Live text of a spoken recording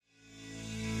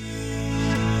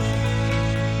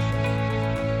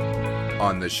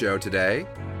On the show today,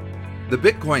 the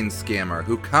Bitcoin scammer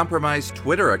who compromised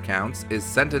Twitter accounts is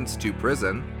sentenced to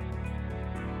prison.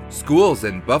 Schools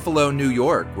in Buffalo, New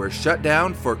York were shut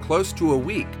down for close to a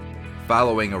week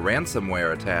following a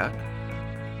ransomware attack.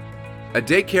 A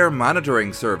daycare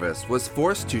monitoring service was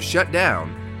forced to shut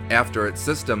down after its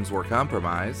systems were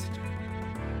compromised.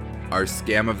 Our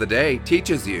scam of the day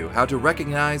teaches you how to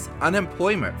recognize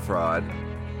unemployment fraud.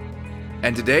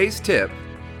 And today's tip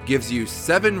gives you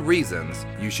 7 reasons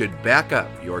you should back up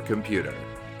your computer.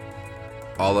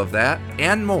 All of that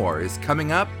and more is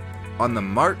coming up on the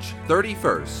March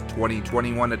 31st,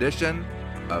 2021 edition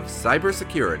of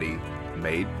Cybersecurity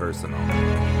Made Personal.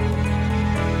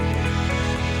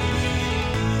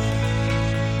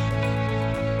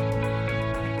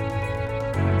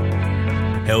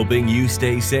 Helping you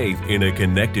stay safe in a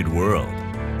connected world.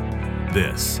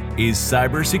 This is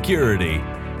Cybersecurity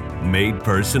Made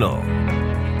Personal.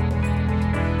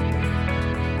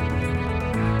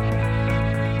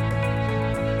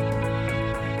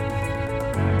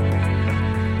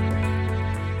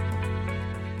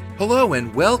 Hello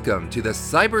and welcome to the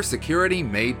Cybersecurity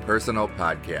Made Personal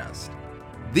podcast,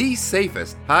 the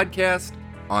safest podcast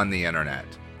on the internet.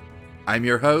 I'm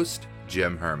your host,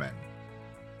 Jim Herman.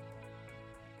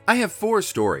 I have 4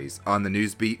 stories on the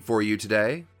news beat for you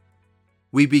today.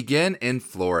 We begin in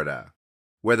Florida,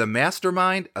 where the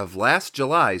mastermind of last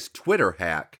July's Twitter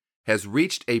hack has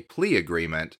reached a plea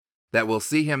agreement that will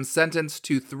see him sentenced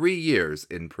to 3 years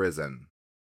in prison.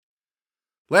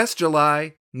 Last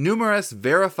July, numerous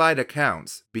verified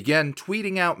accounts began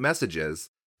tweeting out messages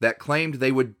that claimed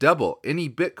they would double any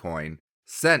Bitcoin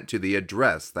sent to the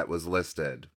address that was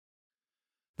listed.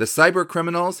 The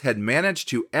cybercriminals had managed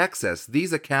to access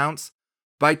these accounts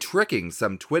by tricking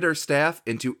some Twitter staff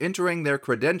into entering their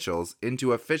credentials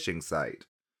into a phishing site,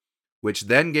 which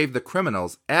then gave the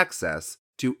criminals access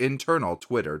to internal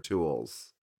Twitter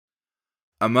tools.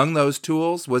 Among those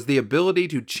tools was the ability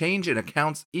to change an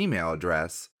account's email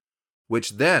address,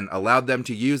 which then allowed them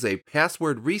to use a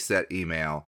password reset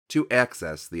email to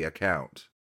access the account.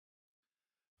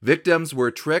 Victims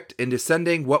were tricked into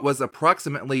sending what was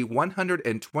approximately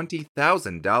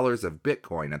 $120,000 of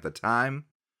Bitcoin at the time,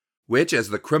 which, as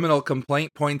the criminal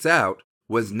complaint points out,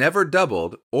 was never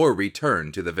doubled or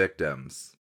returned to the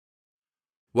victims.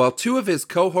 While 2 of his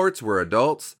cohorts were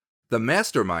adults, the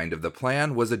mastermind of the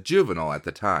plan was a juvenile at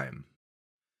the time.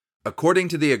 According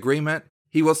to the agreement,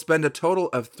 he will spend a total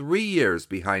of 3 years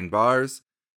behind bars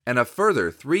and a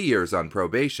further 3 years on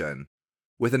probation,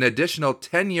 with an additional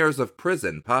 10 years of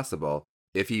prison possible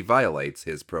if he violates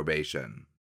his probation.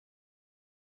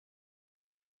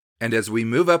 And as we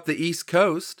move up the East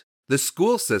Coast, the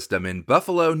school system in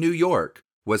Buffalo, New York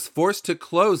was forced to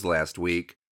close last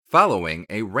week following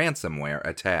a ransomware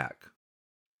attack.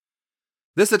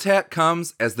 This attack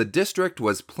comes as the district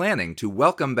was planning to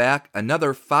welcome back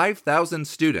another 5,000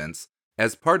 students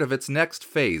as part of its next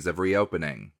phase of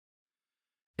reopening.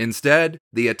 Instead,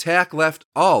 the attack left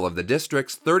all of the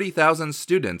district's 30,000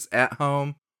 students at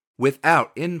home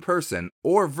without in-person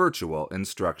or virtual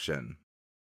instruction.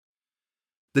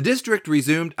 The district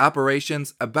resumed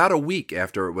operations about a week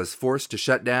after it was forced to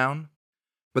shut down,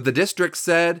 but the district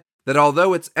said that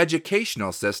although its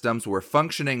educational systems were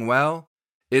functioning well,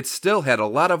 it still had a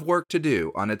lot of work to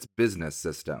do on its business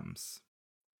systems.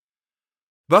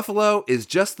 Buffalo is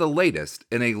just the latest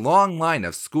in a long line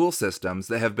of school systems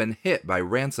that have been hit by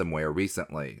ransomware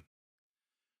recently.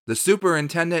 The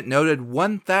superintendent noted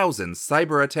 1,000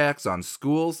 cyber attacks on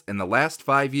schools in the last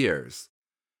 5 years,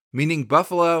 meaning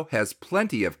Buffalo has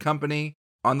plenty of company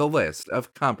on the list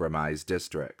of compromised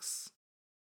districts.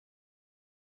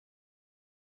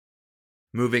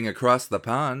 Moving across the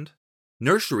pond,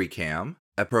 NurseryCam,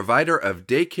 a provider of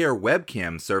daycare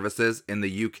webcam services in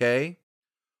the UK,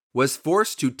 was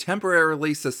forced to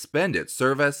temporarily suspend its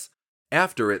service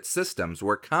after its systems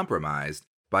were compromised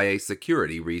by a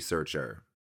security researcher.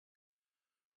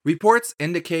 Reports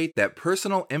indicate that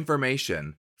personal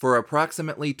information for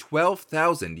approximately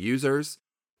 12,000 users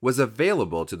was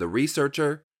available to the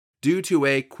researcher due to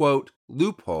a, quote,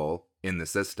 loophole in the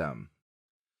system.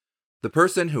 The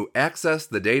person who accessed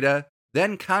the data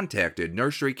then contacted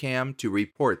NurseryCam to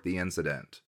report the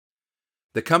incident.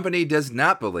 The company does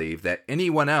not believe that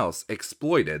anyone else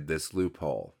exploited this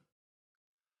loophole.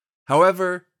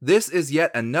 However, this is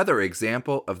yet another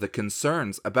example of the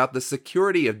concerns about the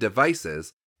security of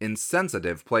devices in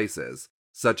sensitive places,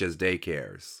 such as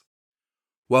daycares.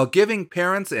 While giving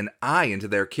parents an eye into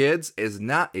their kids is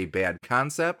not a bad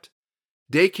concept,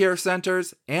 daycare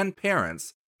centers and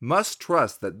parents must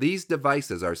trust that these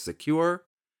devices are secure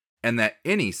and that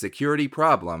any security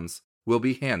problems will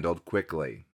be handled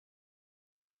quickly.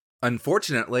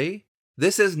 Unfortunately,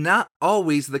 this is not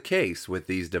always the case with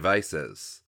these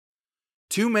devices.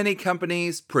 Too many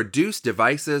companies produce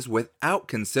devices without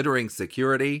considering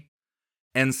security,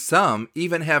 and some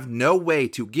even have no way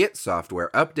to get software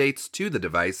updates to the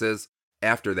devices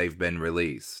after they've been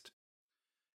released.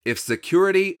 If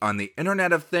security on the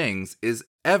Internet of Things is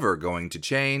ever going to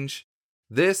change,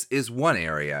 this is one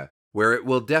area where it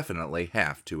will definitely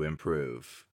have to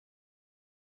improve.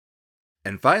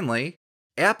 And finally,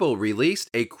 Apple released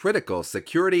a critical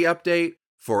security update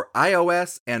for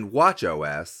iOS and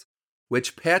watchOS,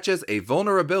 which patches a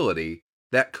vulnerability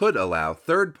that could allow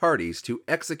third parties to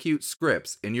execute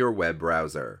scripts in your web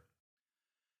browser.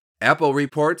 Apple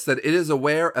reports that it is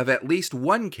aware of at least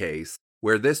one case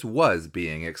where this was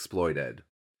being exploited.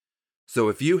 So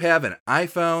if you have an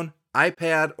iPhone,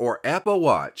 iPad, or Apple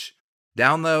Watch,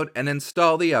 download and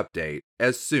install the update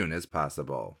as soon as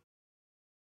possible.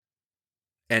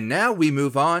 And now we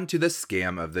move on to the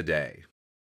scam of the day.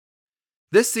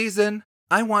 This season,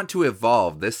 I want to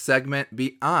evolve this segment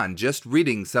beyond just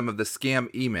reading some of the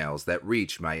scam emails that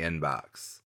reach my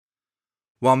inbox.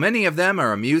 While many of them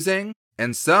are amusing,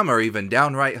 and some are even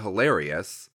downright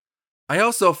hilarious, I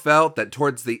also felt that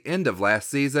towards the end of last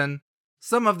season,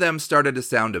 some of them started to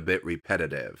sound a bit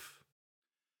repetitive.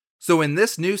 So in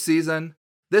this new season,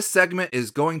 this segment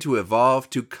is going to evolve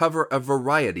to cover a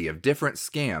variety of different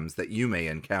scams that you may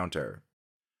encounter.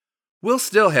 We'll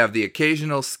still have the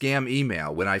occasional scam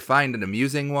email when I find an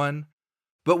amusing one,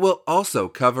 but we'll also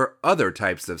cover other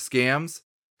types of scams,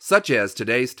 such as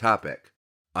today's topic,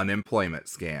 unemployment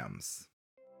scams.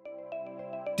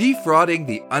 Defrauding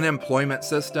the unemployment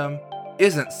system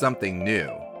isn't something new,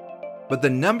 but the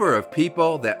number of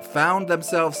people that found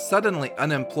themselves suddenly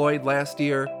unemployed last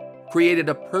year created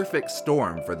a perfect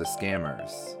storm for the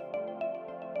scammers.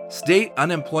 State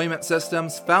unemployment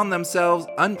systems found themselves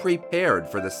unprepared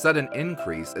for the sudden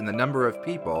increase in the number of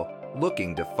people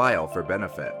looking to file for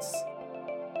benefits.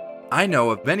 I know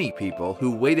of many people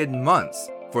who waited months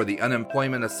for the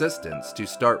unemployment assistance to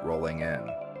start rolling in.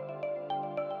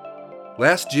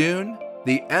 Last June,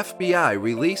 the FBI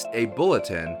released a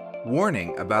bulletin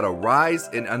warning about a rise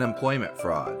in unemployment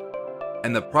fraud,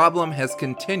 and the problem has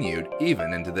continued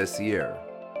even into this year.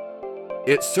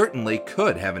 It certainly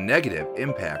could have a negative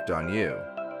impact on you.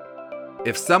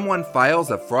 If someone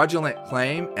files a fraudulent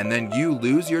claim and then you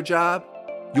lose your job,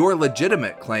 your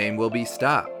legitimate claim will be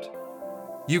stopped.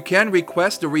 You can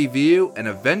request a review and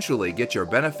eventually get your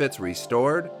benefits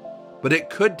restored, but it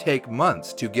could take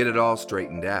months to get it all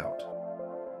straightened out.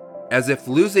 As if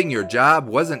losing your job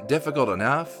wasn't difficult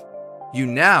enough, you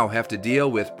now have to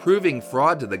deal with proving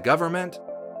fraud to the government,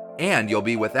 and you'll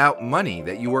be without money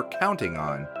that you were counting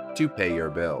on to pay your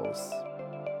bills.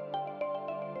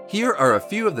 Here are a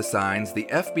few of the signs the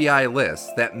FBI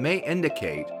lists that may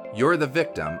indicate you're the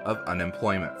victim of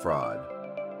unemployment fraud.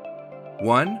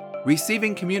 1.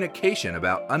 Receiving communication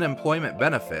about unemployment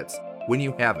benefits when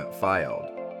you haven't filed.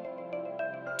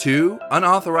 2.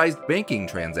 Unauthorized banking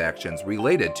transactions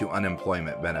related to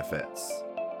unemployment benefits.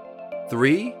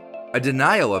 3. A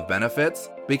denial of benefits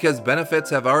because benefits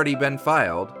have already been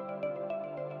filed.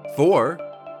 4.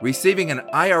 Receiving an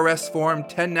IRS Form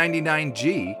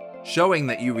 1099-G showing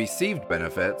that you received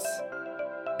benefits.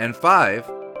 And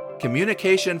 5.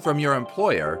 Communication from your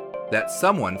employer that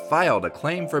someone filed a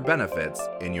claim for benefits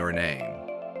in your name.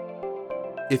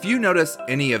 If you notice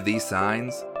any of these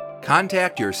signs,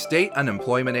 contact your state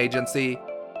unemployment agency,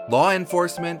 law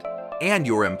enforcement, and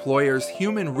your employer's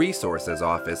human resources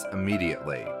office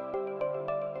immediately.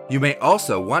 You may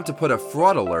also want to put a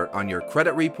fraud alert on your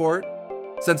credit report,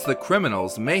 since the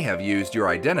criminals may have used your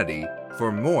identity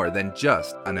for more than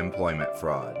just unemployment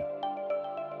fraud.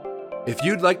 If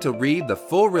you'd like to read the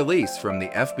full release from the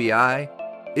FBI,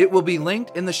 it will be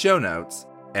linked in the show notes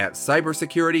at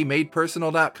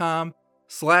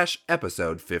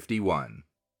cybersecuritymadepersonal.com/episode 51.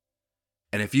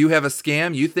 And if you have a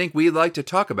scam you think we'd like to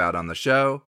talk about on the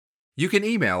show, you can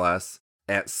email us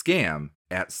at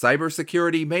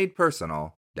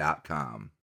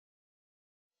scam@cybersecuritymadepersonal.com.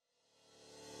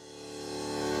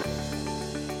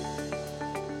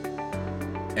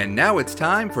 And now it's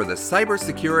time for the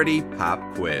Cybersecurity Pop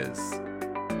Quiz.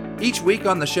 Each week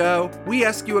on the show, we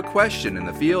ask you a question in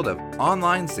the field of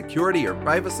online security or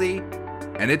privacy,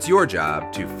 and it's your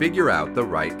job to figure out the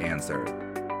right answer.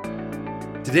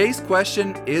 Today's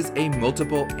question is a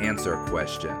multiple answer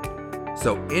question,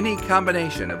 so any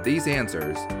combination of these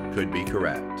answers could be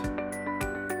correct.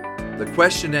 The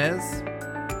question is,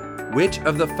 which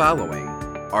of the following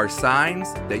are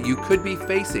signs that you could be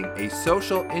facing a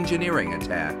social engineering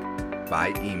attack by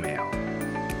email?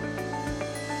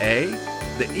 A.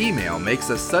 the email makes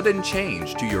a sudden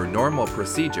change to your normal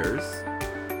procedures.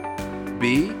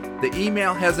 B, the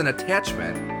email has an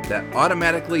attachment that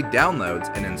automatically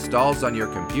downloads and installs on your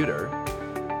computer.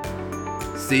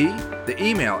 C, the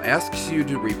email asks you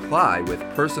to reply with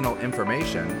personal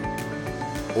information.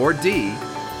 Or D,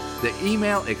 the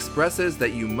email expresses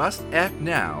that you must act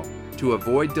now to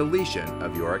avoid deletion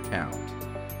of your account.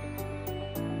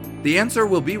 The answer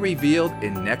will be revealed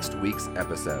in next week's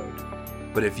episode.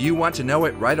 But if you want to know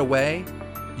it right away,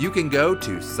 you can go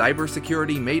to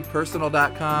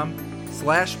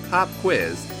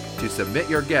cybersecuritymadepersonal.com/pop-quiz to submit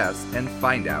your guess and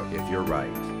find out if you're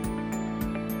right.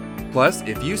 Plus,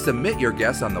 if you submit your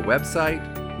guess on the website,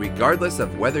 regardless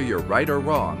of whether you're right or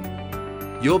wrong,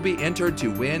 you'll be entered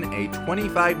to win a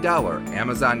 $25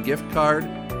 Amazon gift card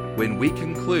when we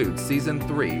conclude Season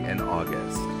 3 in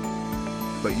August.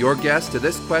 But your guess to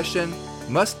this question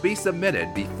must be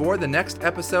submitted before the next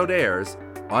episode airs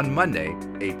on Monday,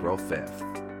 April 5th.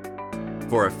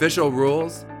 For official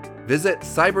rules, visit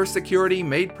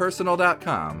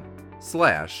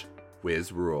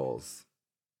cybersecuritymadepersonal.com/quizrules.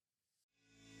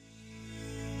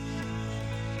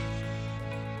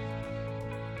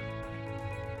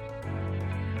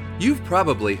 You've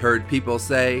probably heard people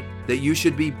say that you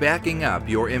should be backing up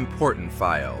your important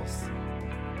files.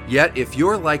 Yet if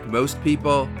you're like most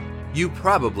people, you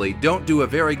probably don't do a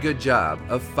very good job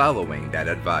of following that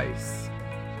advice.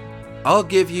 I'll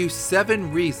give you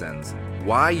 7 reasons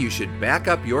why you should back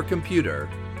up your computer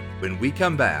when we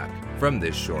come back from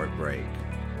this short break.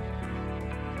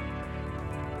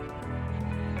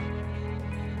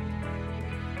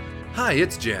 Hi,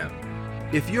 it's Jim.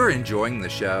 If you're enjoying the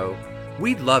show,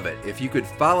 we'd love it if you could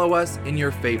follow us in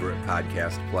your favorite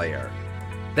podcast player.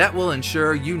 That will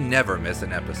ensure you never miss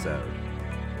an episode.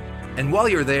 And while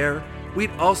you're there,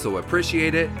 we'd also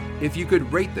appreciate it if you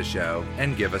could rate the show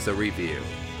and give us a review.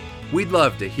 We'd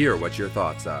love to hear what your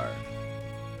thoughts are.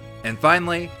 And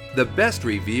finally, the best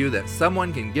review that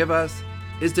someone can give us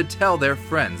is to tell their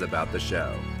friends about the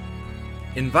show.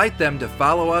 Invite them to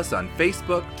follow us on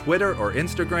Facebook, Twitter, or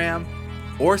Instagram,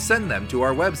 or send them to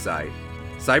our website,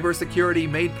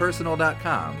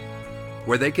 cybersecuritymadepersonal.com,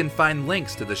 where they can find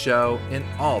links to the show in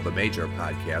all the major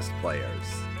podcast players.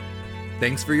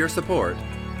 Thanks for your support,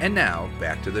 and now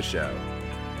back to the show.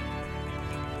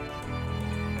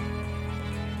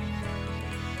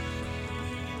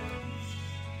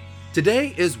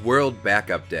 Today is World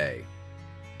Backup Day,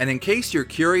 and in case you're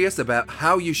curious about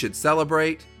how you should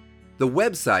celebrate, the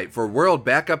website for World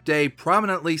Backup Day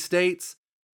prominently states,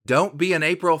 "Don't be an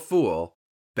April Fool,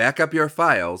 back up your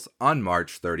files on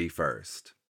March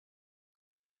 31st.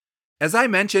 As I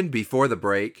mentioned before the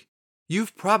break,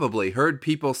 you've probably heard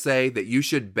people say that you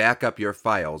should back up your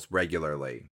files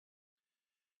regularly.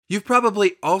 You've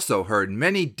probably also heard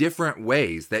many different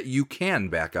ways that you can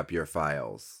back up your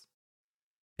files.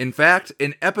 In fact,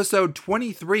 in episode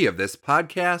 23 of this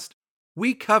podcast,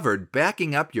 we covered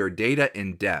backing up your data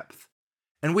in depth,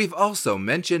 and we've also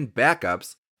mentioned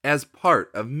backups as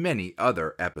part of many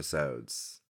other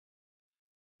episodes.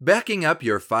 Backing up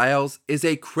your files is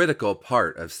a critical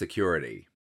part of security.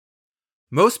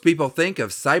 Most people think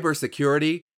of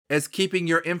cybersecurity as keeping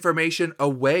your information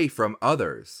away from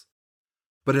others.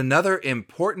 But another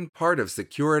important part of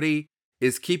security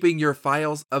is keeping your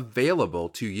files available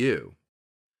to you.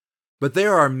 But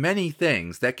there are many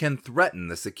things that can threaten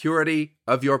the security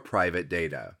of your private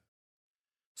data.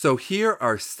 So here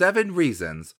are 7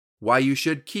 reasons why you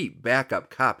should keep backup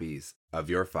copies of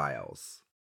your files.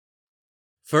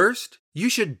 First, you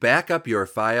should back up your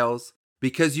files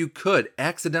because you could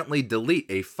accidentally delete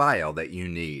a file that you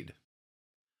need.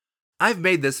 I've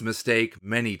made this mistake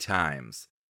many times,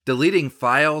 deleting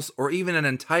files or even an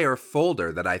entire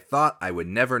folder that I thought I would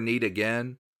never need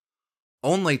again,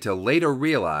 only to later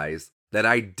realize that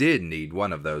I did need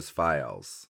one of those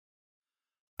files.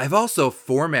 I've also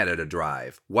formatted a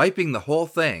drive, wiping the whole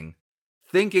thing,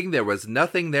 thinking there was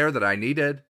nothing there that I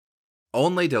needed,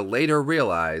 only to later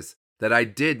realize that I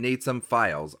did need some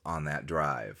files on that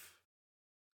drive.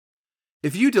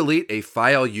 If you delete a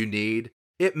file you need,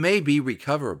 it may be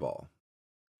recoverable.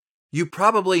 You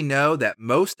probably know that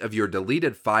most of your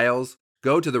deleted files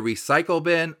go to the recycle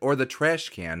bin or the trash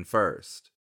can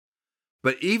first.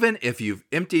 But even if you've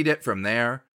emptied it from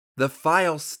there, the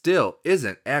file still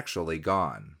isn't actually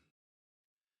gone.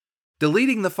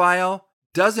 Deleting the file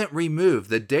doesn't remove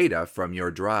the data from your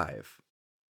drive.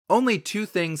 Only 2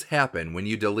 things happen when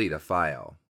you delete a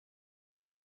file.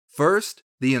 First,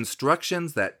 the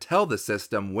instructions that tell the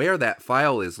system where that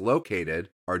file is located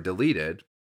are deleted.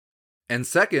 And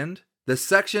second, the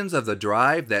sections of the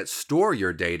drive that store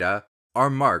your data are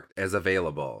marked as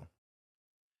available.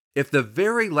 if the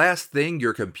very last thing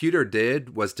your computer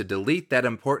did was to delete that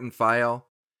important file,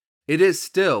 it is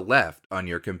still left on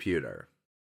your computer.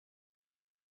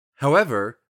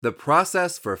 However, the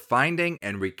process for finding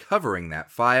and recovering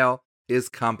that file is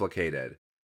complicated,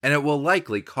 and it will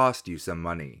likely cost you some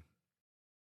money.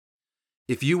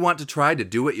 If you want to try to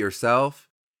do it yourself,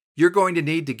 you're going to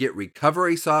need to get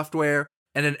recovery software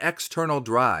and an external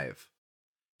drive.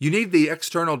 You need the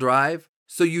external drive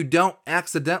so you don't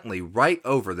accidentally write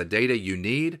over the data you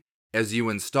need as you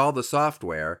install the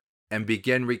software and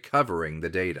begin recovering the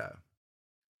data.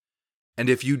 And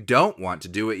if you don't want to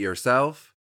do it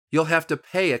yourself, you'll have to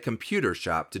pay a computer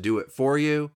shop to do it for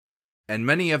you, and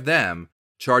many of them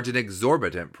charge an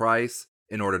exorbitant price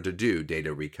in order to do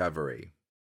data recovery.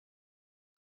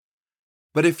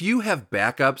 But if you have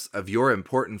backups of your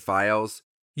important files,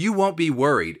 you won't be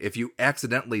worried if you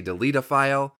accidentally delete a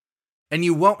file, and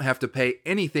you won't have to pay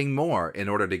anything more in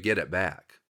order to get it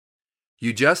back.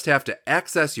 You just have to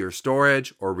access your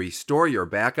storage or restore your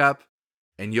backup,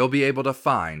 and you'll be able to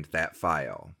find that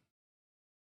file.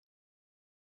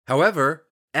 However,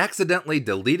 accidentally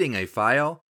deleting a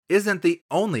file isn't the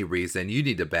only reason you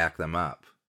need to back them up.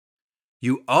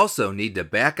 You also need to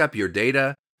back up your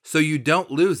data so you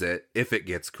don't lose it if it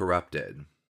gets corrupted.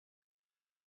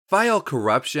 File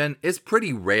corruption is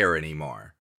pretty rare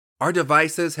anymore. Our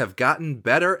devices have gotten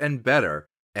better and better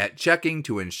at checking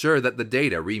to ensure that the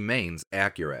data remains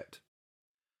accurate.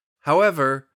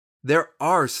 However, there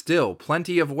are still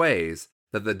plenty of ways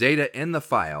that the data in the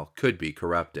file could be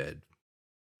corrupted.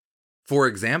 For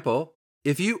example,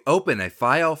 if you open a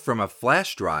file from a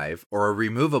flash drive or a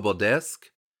removable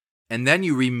disk, and then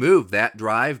you remove that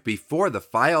drive before the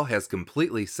file has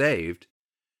completely saved,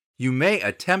 you may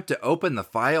attempt to open the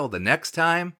file the next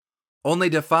time, only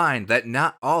to find that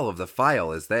not all of the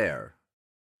file is there.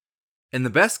 In the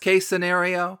best case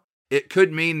scenario, it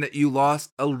could mean that you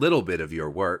lost a little bit of your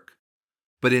work,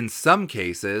 but in some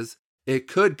cases, it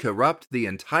could corrupt the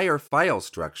entire file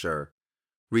structure,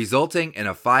 resulting in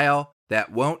a file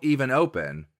that won't even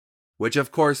open, which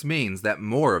of course means that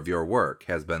more of your work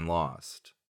has been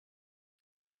lost.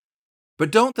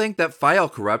 But don't think that file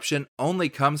corruption only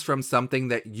comes from something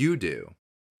that you do.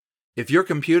 If your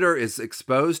computer is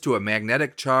exposed to a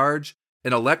magnetic charge,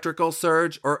 an electrical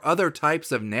surge, or other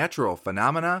types of natural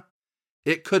phenomena,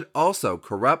 it could also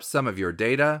corrupt some of your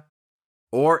data,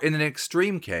 or in an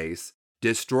extreme case,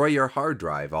 destroy your hard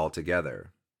drive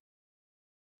altogether.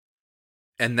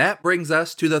 And that brings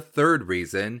us to the third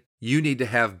reason you need to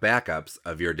have backups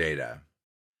of your data.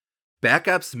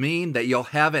 Backups mean that you'll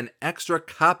have an extra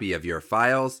copy of your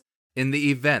files in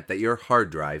the event that your hard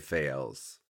drive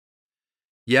fails.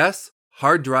 Yes,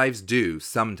 hard drives do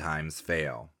sometimes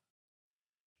fail.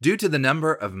 Due to the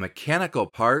number of mechanical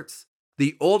parts,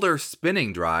 the older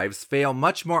spinning drives fail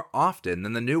much more often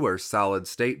than the newer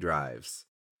solid-state drives.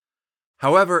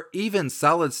 However, even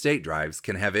solid-state drives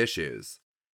can have issues,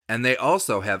 and they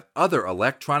also have other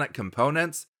electronic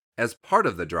components as part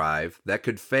of the drive that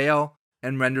could fail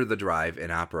and render the drive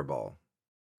inoperable.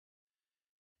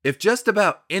 If just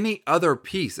about any other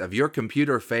piece of your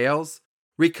computer fails,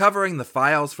 recovering the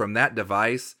files from that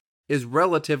device is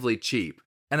relatively cheap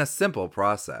and a simple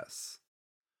process.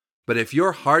 But if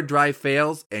your hard drive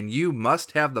fails and you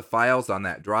must have the files on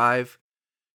that drive,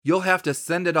 you'll have to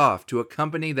send it off to a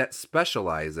company that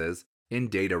specializes in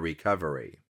data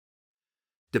recovery.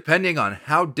 Depending on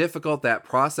how difficult that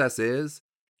process is,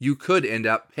 you could end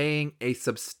up paying a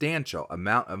substantial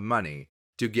amount of money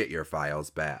to get your files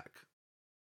back.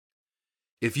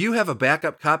 If you have a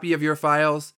backup copy of your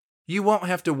files, you won't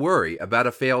have to worry about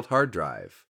a failed hard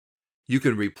drive. You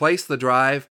can replace the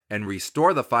drive and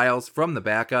restore the files from the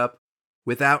backup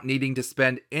without needing to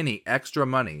spend any extra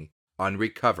money on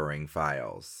recovering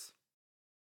files.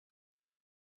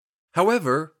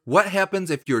 However, what happens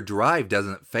if your drive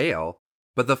doesn't fail,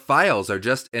 but the files are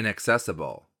just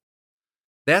inaccessible?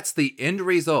 That's the end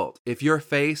result if you're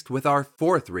faced with our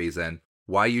fourth reason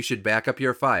why you should back up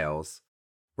your files: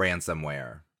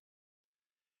 ransomware.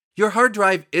 Your hard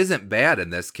drive isn't bad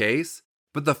in this case,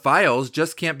 but the files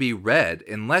just can't be read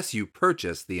unless you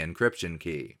purchase the encryption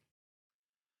key.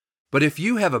 But if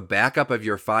you have a backup of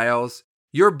your files,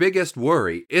 your biggest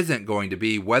worry isn't going to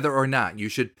be whether or not you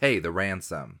should pay the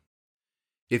ransom.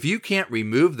 If you can't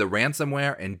remove the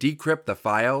ransomware and decrypt the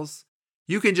files,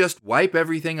 you can just wipe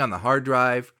everything on the hard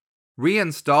drive,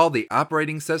 reinstall the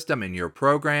operating system in your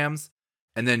programs,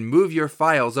 and then move your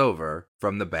files over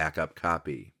from the backup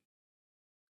copy.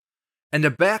 And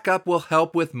a backup will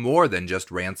help with more than just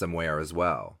ransomware as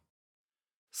well.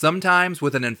 Sometimes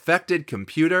with an infected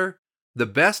computer, the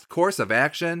best course of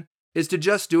action is to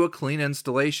just do a clean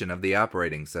installation of the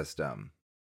operating system.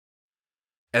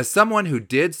 As someone who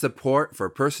did support for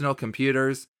personal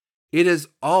computers, it is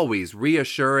always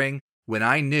reassuring when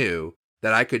I knew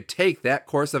that I could take that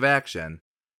course of action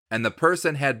and the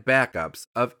person had backups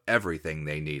of everything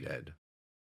they needed.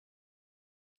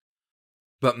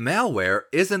 But malware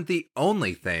isn't the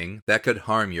only thing that could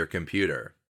harm your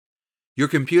computer. Your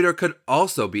computer could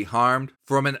also be harmed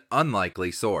from an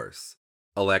unlikely source: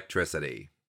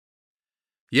 electricity.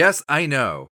 Yes, I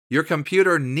know, your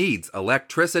computer needs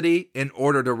electricity in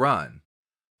order to run,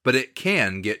 but it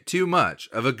can get too much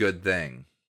of a good thing.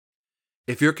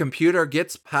 If your computer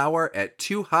gets power at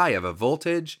too high of a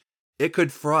voltage, it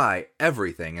could fry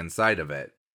everything inside of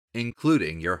it,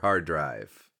 including your hard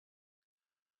drive.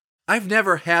 I've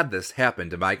never had this happen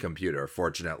to my computer,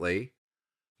 fortunately,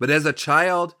 but as a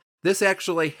child, this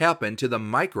actually happened to the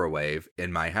microwave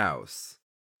in my house.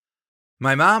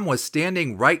 My mom was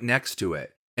standing right next to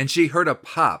it, and she heard a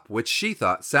pop which she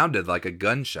thought sounded like a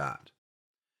gunshot.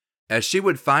 As she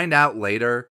would find out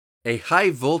later, a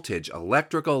high-voltage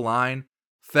electrical line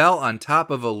fell on top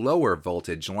of a lower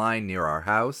voltage line near our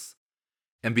house,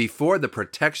 and before the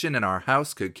protection in our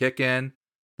house could kick in,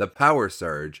 the power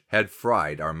surge had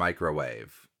fried our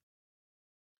microwave.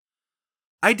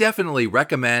 I definitely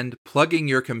recommend plugging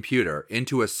your computer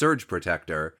into a surge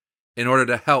protector in order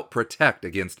to help protect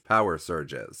against power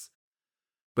surges.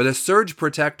 But a surge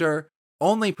protector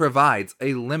only provides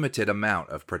a limited amount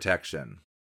of protection.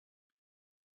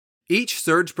 Each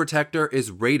surge protector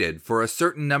is rated for a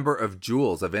certain number of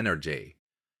joules of energy,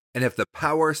 and if the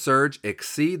power surge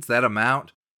exceeds that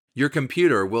amount, your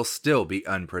computer will still be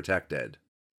unprotected.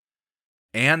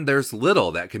 And there's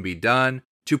little that can be done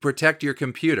to protect your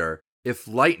computer if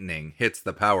lightning hits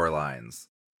the power lines.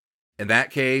 In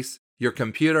that case, your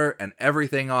computer and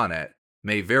everything on it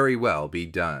may very well be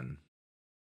done.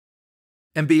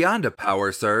 And beyond a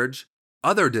power surge,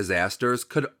 other disasters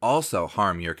could also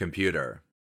harm your computer.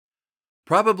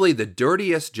 Probably the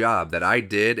dirtiest job that I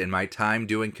did in my time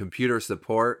doing computer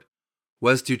support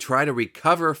was to try to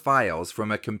recover files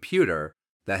from a computer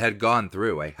that had gone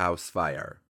through a house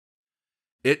fire.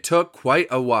 It took quite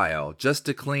a while just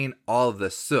to clean all of the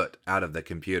soot out of the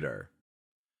computer.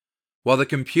 While the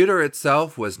computer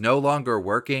itself was no longer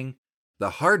working, the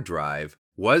hard drive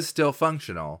was still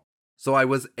functional, so I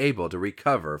was able to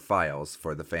recover files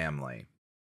for the family.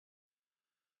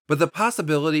 But the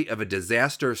possibility of a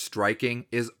disaster striking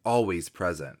is always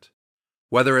present.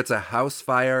 Whether it's a house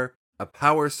fire, a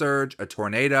power surge, a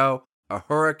tornado, a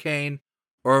hurricane,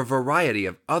 or a variety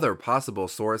of other possible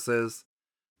sources,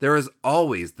 there is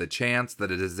always the chance that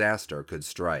a disaster could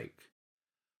strike.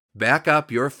 Back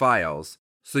up your files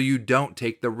so you don't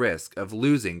take the risk of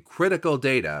losing critical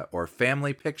data or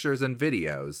family pictures and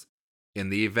videos in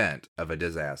the event of a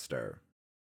disaster.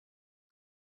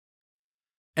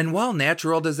 And while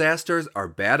natural disasters are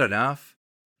bad enough,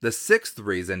 the sixth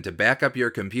reason to back up your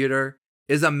computer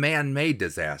is a man-made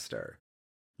disaster,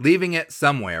 leaving it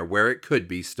somewhere where it could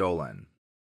be stolen.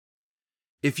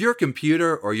 If your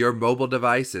computer or your mobile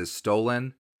device is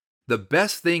stolen, the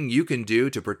best thing you can do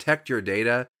to protect your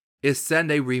data is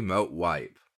send a remote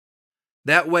wipe.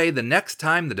 That way, the next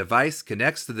time the device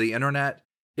connects to the internet,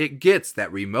 it gets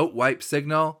that remote wipe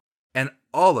signal and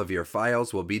all of your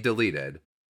files will be deleted,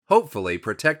 hopefully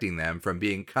protecting them from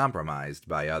being compromised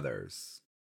by others.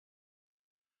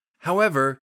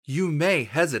 However, you may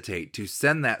hesitate to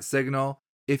send that signal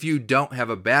if you don't have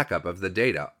a backup of the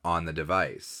data on the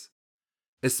device.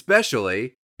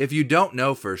 Especially if you don't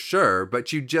know for sure,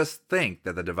 but you just think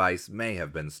that the device may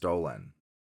have been stolen.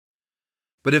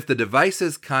 But if the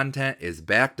device's content is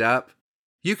backed up,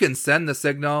 you can send the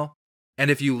signal,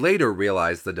 and if you later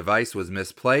realize the device was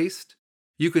misplaced,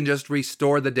 you can just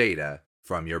restore the data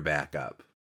from your backup.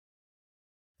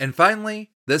 And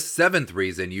finally, the seventh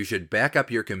reason you should back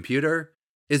up your computer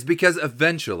is because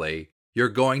eventually you're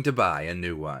going to buy a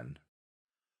new one.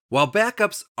 While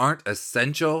backups aren't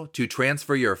essential to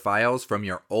transfer your files from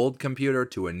your old computer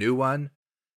to a new one,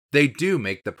 they do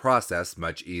make the process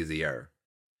much easier.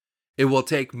 It will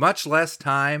take much less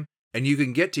time, and you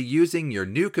can get to using your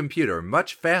new computer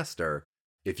much faster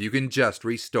if you can just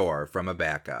restore from a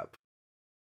backup.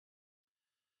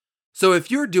 So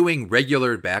if you're doing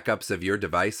regular backups of your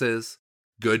devices,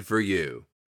 good for you.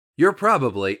 You're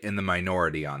probably in the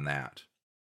minority on that.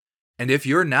 And if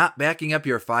you're not backing up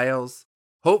your files,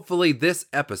 hopefully this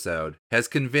episode has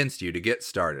convinced you to get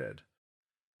started.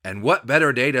 And what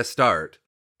better day to start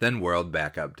than World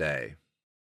Backup Day?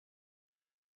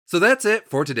 So that's it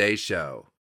for today's show.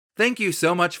 Thank you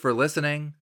so much for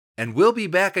listening, and we'll be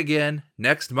back again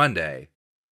next Monday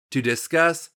to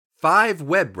discuss 5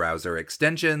 web browser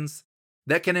extensions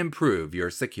that can improve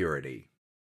your security.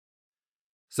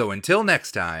 So until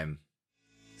next time,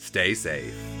 stay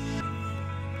safe.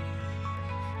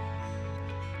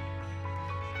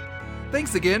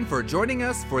 Thanks again for joining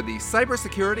us for the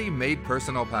Cybersecurity Made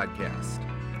Personal podcast.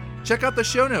 Check out the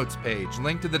show notes page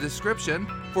linked in the description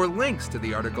for links to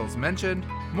the articles mentioned,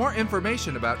 more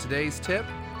information about today's tip,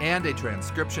 and a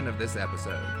transcription of this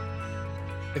episode.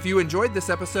 If you enjoyed this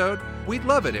episode, we'd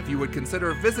love it if you would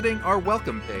consider visiting our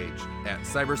welcome page at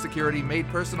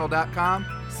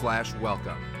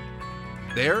cybersecuritymadepersonal.com/welcome.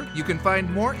 There, you can find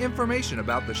more information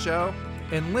about the show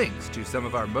and links to some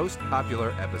of our most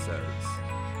popular episodes.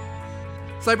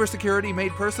 Cybersecurity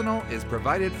Made Personal is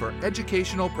provided for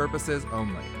educational purposes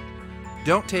only.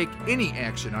 Don't take any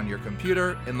action on your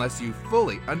computer unless you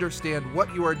fully understand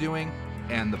what you are doing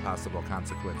and the possible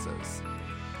consequences.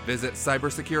 Visit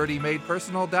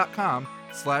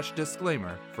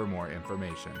cybersecuritymadepersonal.com/disclaimer for more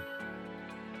information.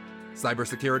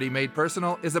 Cybersecurity Made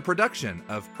Personal is a production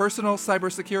of Personal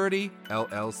Cybersecurity,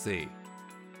 LLC.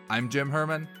 I'm Jim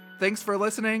Herman. Thanks for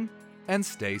listening, and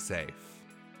stay safe.